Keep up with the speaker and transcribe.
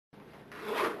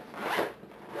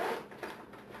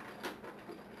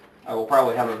I will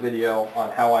probably have a video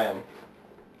on how I am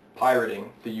pirating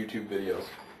the YouTube videos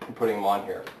and putting them on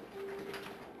here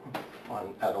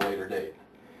at a later date.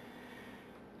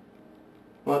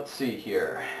 Let's see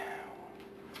here.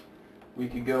 We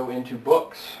could go into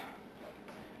books.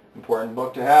 Important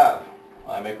book to have.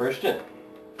 I'm a Christian.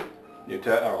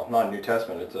 Not New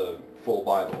Testament, it's a full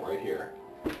Bible right here.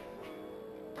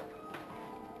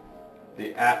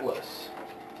 The Atlas.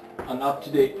 An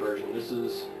up-to-date version. This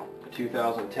is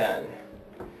 2010.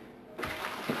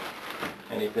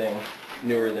 Anything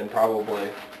newer than probably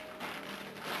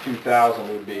 2000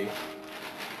 would be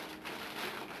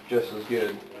just as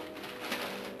good.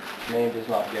 Name does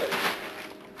not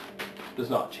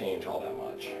change all that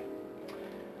much.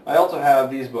 I also have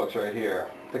these books right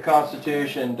here. The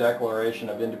Constitution, Declaration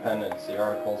of Independence, the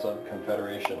Articles of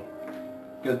Confederation.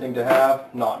 Good thing to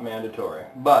have, not mandatory.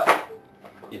 But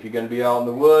if you're going to be out in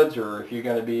the woods or if you're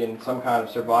going to be in some kind of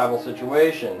survival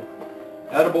situation,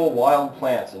 edible wild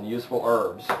plants and useful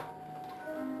herbs.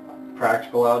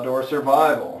 Practical outdoor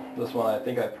survival. This one I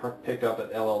think I picked up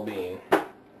at LL Bean.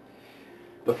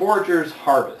 The Forager's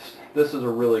Harvest. This is a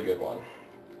really good one.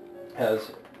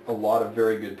 Has a lot of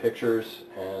very good pictures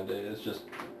and it is just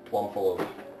plumb full of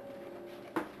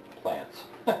plants.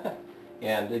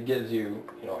 And it gives you,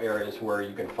 areas where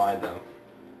you can find them.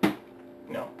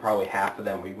 Probably half of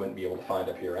them we wouldn't be able to find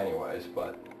up here anyways,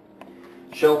 but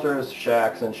Shelters,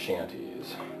 Shacks, and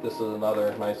Shanties. This is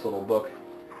another nice little book,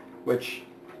 which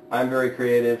I'm very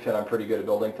creative and I'm pretty good at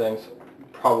building things.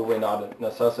 Probably not a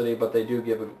necessity, but they do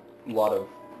give a lot of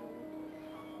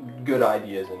good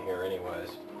ideas in here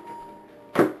anyways.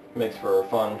 Makes for a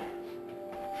fun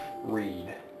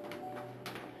read.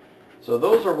 So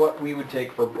those are what we would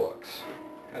take for books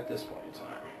at this point in time.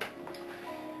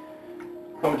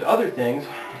 Coming to other things,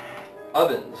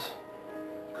 ovens,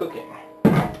 cooking.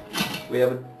 We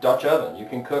have a Dutch oven. You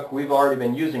can cook. We've already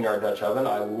been using our Dutch oven.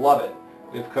 I love it.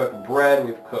 We've cooked bread,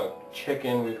 we've cooked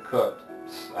chicken, we've cooked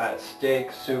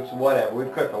steak, soups, whatever.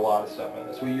 We've cooked a lot of stuff in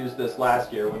this. We used this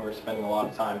last year when we were spending a lot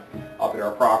of time up at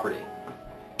our property.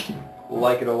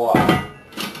 Like it a lot.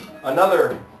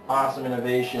 Another awesome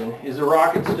innovation is a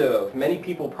rocket stove. Many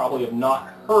people probably have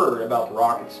not heard about the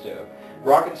rocket stove.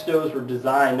 Rocket stoves were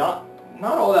designed not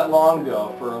all that long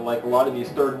ago for like a lot of these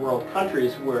third world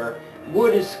countries where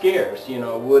wood is scarce.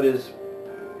 Wood is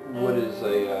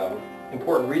a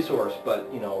important resource,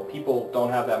 but people don't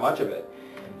have that much of it.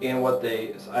 And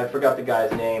I forgot the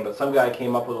guy's name, but some guy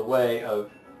came up with a way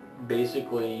of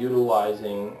basically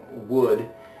utilizing wood.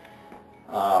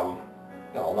 No,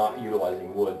 not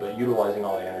utilizing wood, but utilizing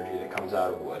all the energy that comes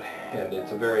out of wood. And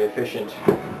it's a very efficient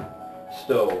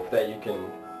stove that you can,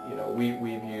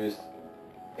 we've used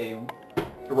a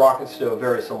rocket stove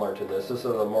very similar to this. This is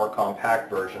a more compact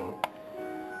version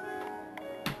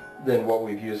than what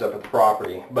we've used up at the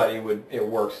property, but it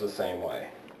works the same way.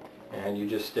 And you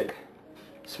just stick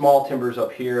small timbers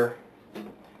up here,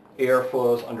 air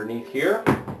flows underneath here,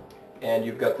 and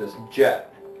you've got this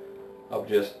jet of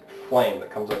just flame that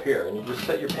comes up here, and you just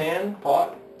set your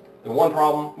pot. The one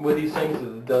problem with these things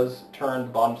is it does turn the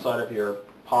bottom side of your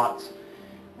pots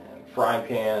and frying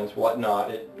pans,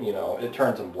 whatnot. It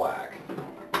turns them black.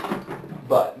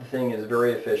 But the thing is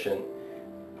very efficient.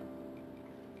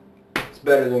 It's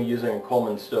better than using a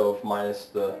Coleman stove minus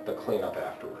the cleanup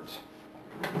afterwards.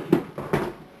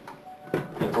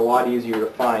 It's a lot easier to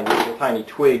find little tiny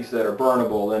twigs that are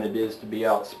burnable than it is to be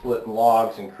out splitting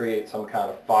logs and create some kind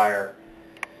of fire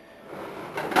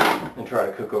and try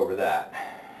to cook over that.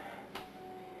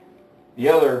 The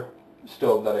other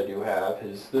stove that I do have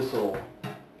is this little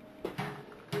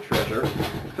treasure.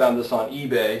 Found this on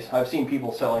eBay. I've seen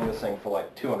people selling this thing for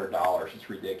like $200. It's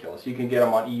ridiculous. You can get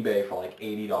them on eBay for like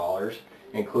 $80,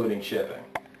 including shipping.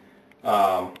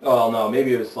 Well, no,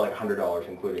 maybe it was like $100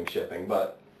 including shipping,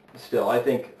 but still, I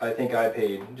think I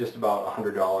paid just about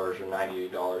 $100 or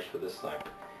 $98 for this thing.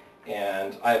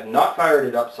 And I have not fired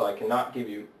it up, so I cannot give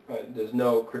you, there's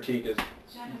no critique as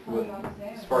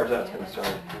far as that's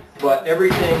concerned. But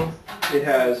everything, it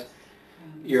has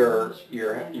your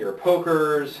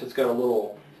pokers, it's got a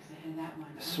little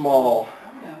small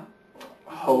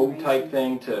hoe type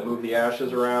thing to move the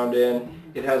ashes around in.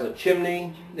 It has a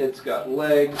chimney, it's got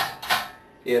legs,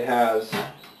 it has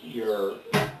your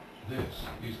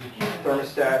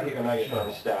thermostat here, not your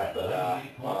thermostat, but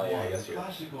well, yeah, I guess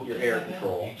your air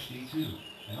control.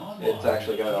 It's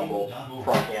actually got a whole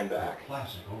front and back.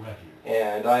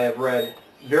 And I have read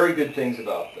very good things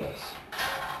about this,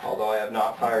 although I have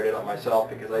not fired it up myself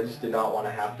because I just did not want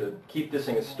to have to keep this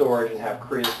thing in storage and have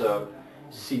creosote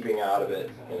seeping out of it,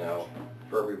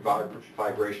 for every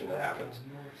vibration that happens.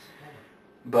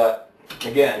 But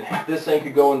Again, this thing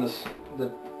could go in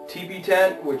the teepee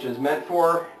tent, which is meant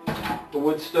for the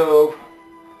wood stove.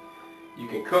 You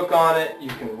can cook on it, you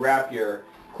can wrap your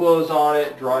clothes on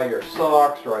it, dry your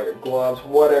socks, dry your gloves,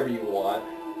 whatever you want.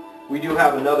 We do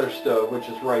have another stove, which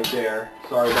is right there.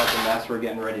 Sorry about the mess, we're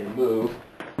getting ready to move.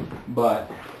 But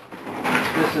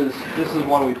this is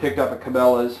one we picked up at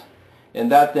Cabela's, and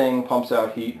that thing pumps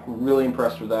out heat. We're really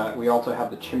impressed with that. We also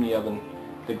have the chimney oven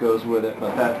that goes with it,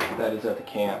 but that is at the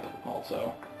camp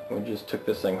also. We just took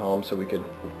this thing home so we could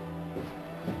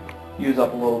use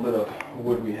up a little bit of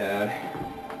wood we had.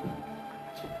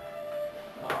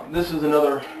 This is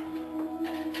another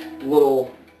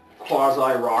little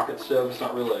quasi-rocket stove. It's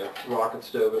not really a rocket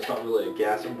stove. It's not really a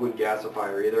wood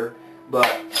gasifier either. But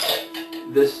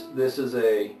this is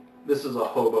a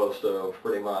hobo stove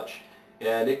pretty much,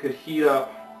 and it could heat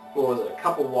up, what was it, a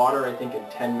cup of water I think in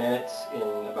 10 minutes in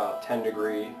about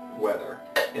 10-degree weather,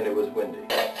 and it was windy.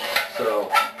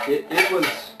 So it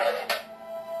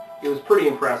was pretty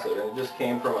impressive, and it just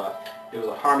came from it was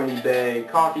a Harmony Bay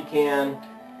coffee can,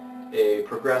 a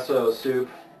Progresso soup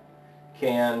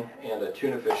can, and a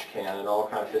tuna fish can. It all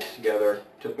kind of fits together.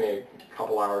 Took me a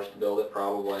couple hours to build it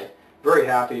probably. Very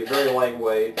happy, very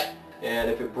lightweight,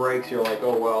 and if it breaks you're like,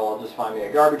 oh well, I'll just find me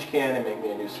a garbage can and make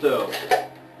me a new stove.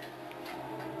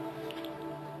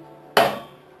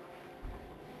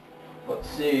 Let's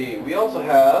see, we also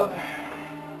have,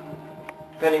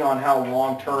 depending on how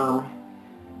long-term,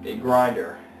 a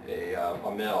grinder,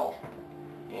 a mill.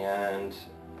 And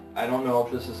I don't know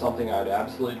if this is something I'd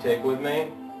absolutely take with me,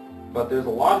 but there's a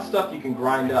lot of stuff you can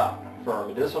grind up for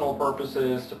medicinal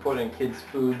purposes, to put in kids'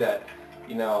 food that,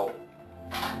 you know,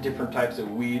 different types of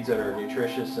weeds that are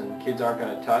nutritious and kids aren't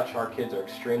going to touch. Our kids are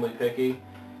extremely picky.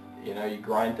 You know, you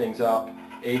grind things up.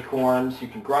 Acorns, you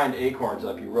can grind acorns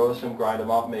up. You roast them, grind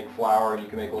them up, make flour, and you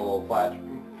can make little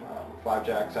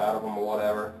flapjacks out of them or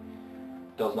whatever.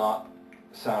 Does not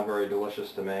sound very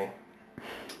delicious to me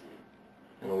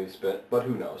in the least bit, but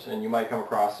who knows. And you might come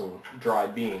across some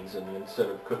dried beans, and instead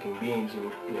of cooking beans,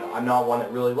 you know, I'm not one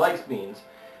that really likes beans,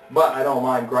 but I don't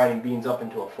mind grinding beans up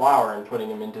into a flour and putting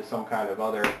them into some kind of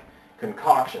other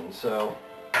concoction. So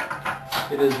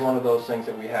it is one of those things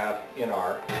that we have in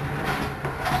our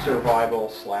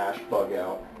survival / bug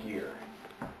out gear.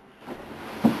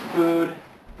 Food.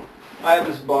 I have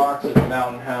this box at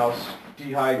Mountain House,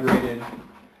 dehydrated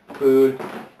food.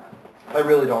 I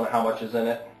really don't know how much is in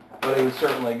it, but it would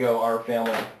certainly go our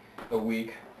family a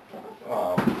week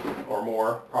or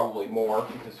more, probably more,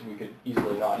 because we could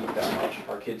easily not eat that much.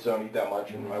 Our kids don't eat that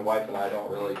much, and my wife and I don't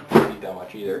really eat that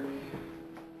much either.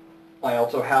 I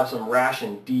also have some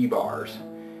Ration D bars,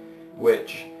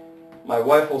 which my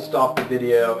wife will stop the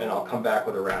video and I'll come back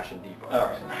with a Ration D bar.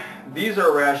 Alright, these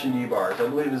are Ration D bars. I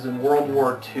believe it was in World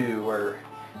War II where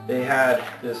they had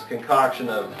this concoction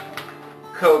of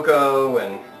cocoa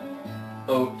and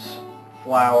oats,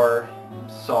 flour,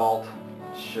 salt,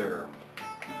 sugar.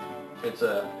 It's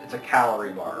a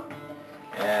calorie bar.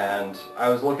 And I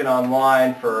was looking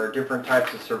online for different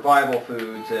types of survival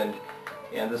foods, and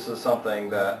this is something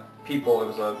that it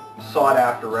was a sought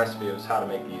after recipe of how to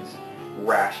make these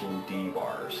Ration D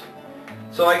bars.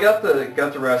 So I got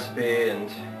the recipe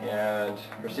and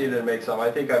proceeded to make some.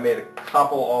 I think I made a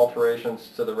couple alterations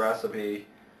to the recipe.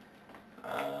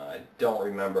 I don't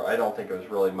remember. I don't think it was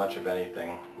really much of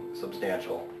anything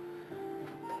substantial.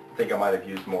 I think I might have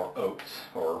used more oats,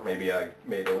 or maybe I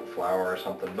made oat flour or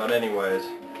something. But anyways,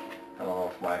 I don't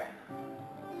know if my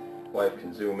wife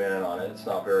can zoom in on it. It's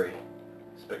not very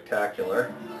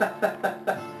spectacular.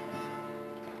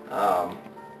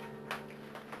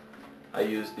 I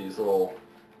used these little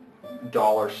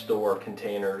dollar store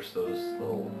containers, those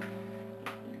little,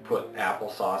 you put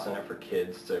applesauce in it for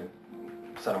kids to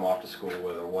send them off to school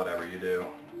with or whatever you do.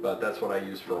 But that's what I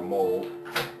use for a mold.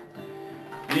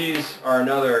 These are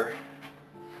another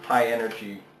high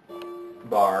energy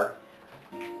bar.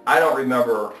 I don't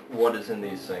remember what is in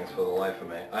these things for the life of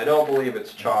me. I don't believe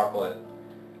it's chocolate.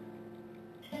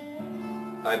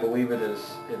 I believe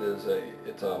it's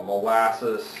a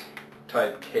molasses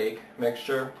type cake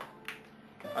mixture.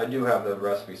 I do have the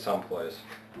recipe someplace,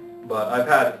 but I've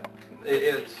had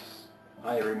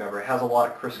I remember it has a lot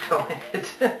of Crisco in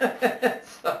it.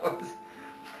 So it's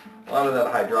a lot of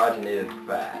that hydrogenated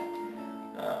fat.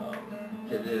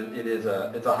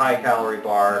 It's a high calorie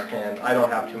bar, and I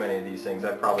don't have too many of these things.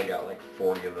 I've probably got like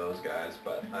 40 of those guys,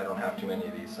 but I don't have too many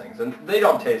of these things. And they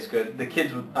don't taste good. The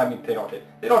kids would, I mean, they don't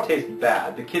taste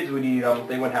bad. The kids would eat them.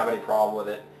 They wouldn't have any problem with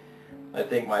it. I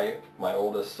think my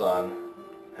oldest son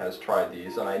has tried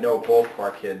these, and I know both of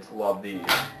our kids love these.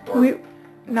 The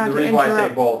reason why I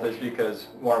say both is because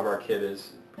one of our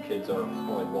kids kids are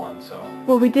only 1, so.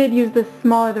 Well, we did use the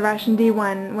smaller, the Ration D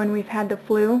one, when we've had the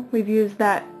flu. We've used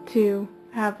that to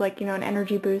have, like, you know, an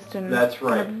energy boost and... That's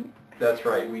right. That's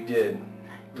right. We did.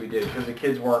 We did, because the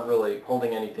kids weren't really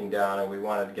holding anything down, and we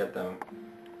wanted to get them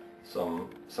some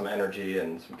energy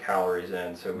and some calories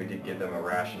in, so we did give them a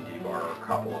Ration D bar, or a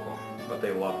couple of them, but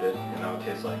they loved it. You know, it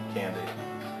tastes like candy.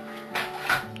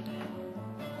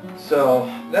 So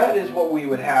that is what we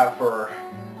would have for,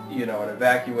 you know, an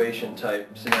evacuation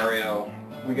type scenario.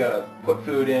 We got to put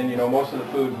food in. You know, most of the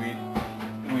food we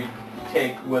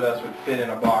take with us would fit in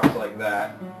a box like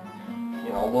that. You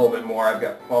know, a little bit more. I've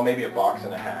got, well, maybe a box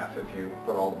and a half if you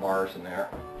put all the bars in there.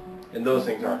 And those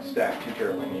things aren't stacked too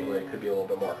terribly neatly. It could be a little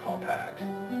bit more compact.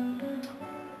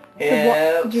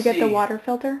 And did you get the water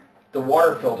filter? The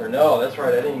water filter, no, that's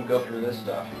right. I didn't even go through this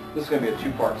stuff. This is going to be a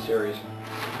 2-part series.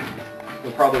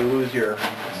 You'll probably lose your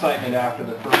excitement after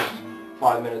the first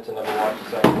 5 minutes and never watch the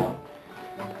second one.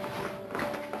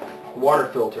 Water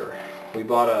filter. We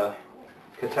bought a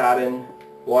Katahdin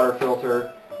water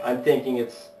filter. I'm thinking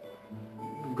it's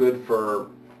good for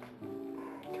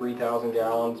 3,000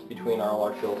 gallons between all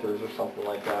our filters or something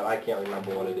like that. I can't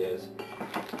remember what it is.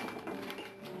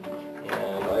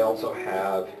 And I also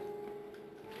have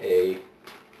a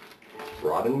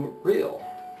rod and reel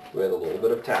with a little bit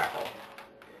of tackle.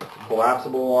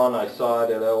 Collapsible one. I saw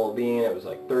it at L.L. Bean. It was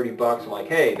like 30 bucks. I'm like,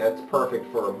 hey, that's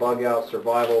perfect for a bug out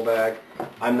survival bag.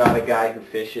 I'm not a guy who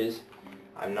fishes.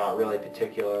 I'm not really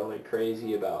particularly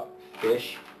crazy about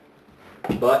fish.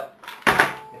 But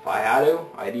if I had to,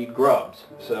 I'd eat grubs.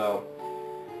 So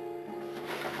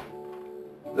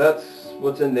that's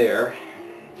what's in there.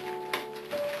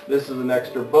 This is an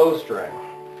extra bowstring.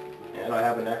 And I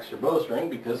have an extra bowstring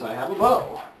because I have a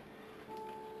bow.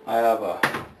 I have a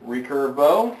recurve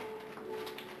bow.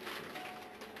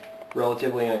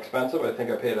 Relatively inexpensive. I think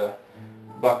I paid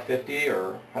 $150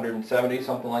 or $170,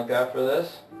 something like that for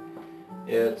this.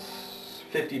 It's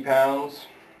 50 pounds.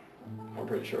 I'm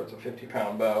pretty sure it's a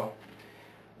 50-pound bow.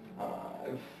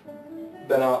 I've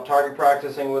been out target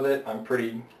practicing with it. I'm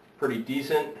pretty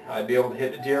decent. I'd be able to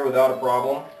hit a deer without a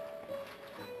problem.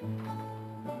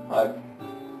 I've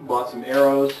bought some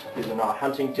arrows. These are not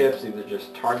hunting tips. These are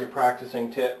just target practicing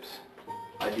tips.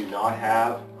 I do not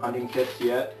have hunting tips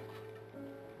yet.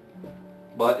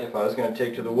 But if I was going to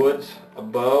take to the woods, a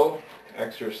bow,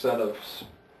 extra set of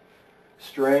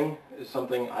string is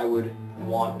something I would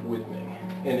want with me.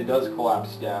 And it does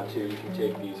collapse down too. You can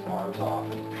take these arms off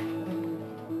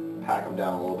and pack them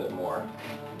down a little bit more.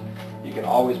 You can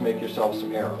always make yourself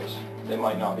some arrows. They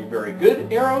might not be very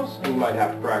good arrows, and you might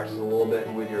have to practice a little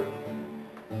bit with your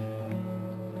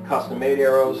custom-made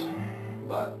arrows,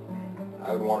 but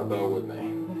I would want a bow with me.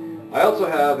 I also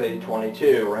have a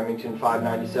 22, Remington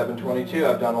 597 22.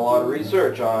 I've done a lot of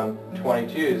research on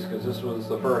 22s because this was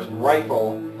the first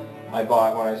rifle I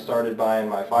bought when I started buying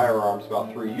my firearms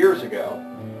about 3 years ago.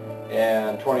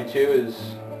 And 22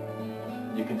 is,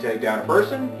 you can take down a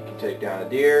person, you can take down a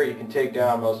deer, you can take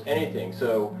down most anything.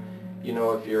 So, you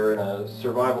know, if you're in a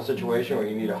survival situation where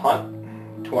you need to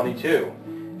hunt, 22.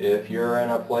 If you're in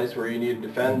a place where you need to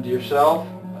defend yourself,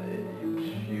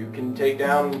 you can take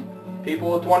down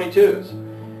people with 22s.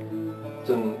 It's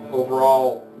an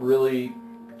overall really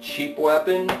cheap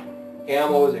weapon.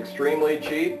 Ammo is extremely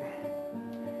cheap.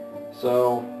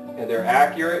 So, and they're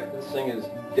accurate. This thing is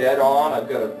dead on. I've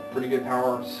got a pretty good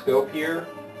power scope here.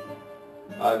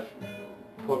 I've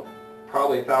put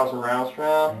probably 1,000 rounds through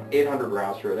now, 800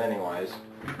 rounds through it anyways.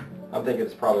 I'm thinking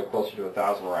it's probably closer to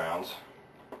 1,000 rounds.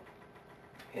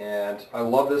 And I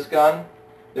love this gun.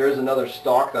 There is another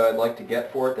stock that I'd like to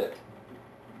get for it that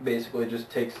basically just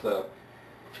takes the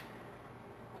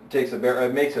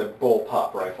it makes a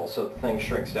bullpup rifle, so the thing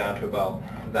shrinks down to about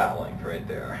that length right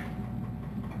there.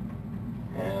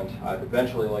 And I'd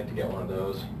eventually like to get one of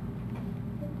those.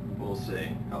 We'll see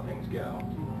how things go.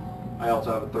 I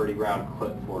also have a 30 round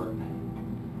clip for it,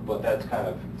 but that's kind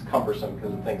of, it's cumbersome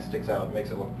because the thing sticks out and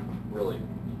makes it look really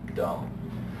dumb.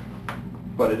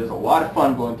 But it is a lot of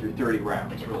fun going through 30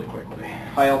 rounds really quickly.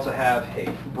 I also have a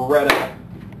Beretta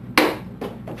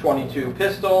 22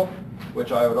 pistol,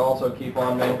 which I would also keep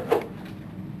on me.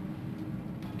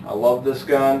 I love this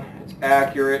gun. It's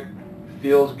accurate,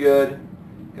 feels good,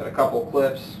 got a couple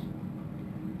clips.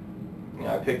 You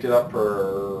know, I picked it up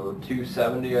for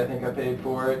 $270, I think I paid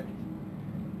for it,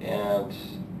 and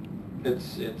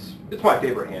it's my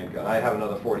favorite handgun. I have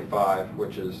another 45,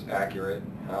 which is accurate,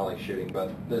 and I like shooting,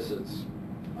 but this is,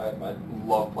 I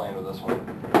love playing with this one.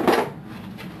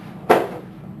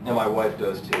 And my wife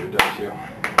does too, don't you?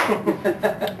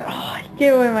 Oh, you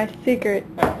gave away my secret.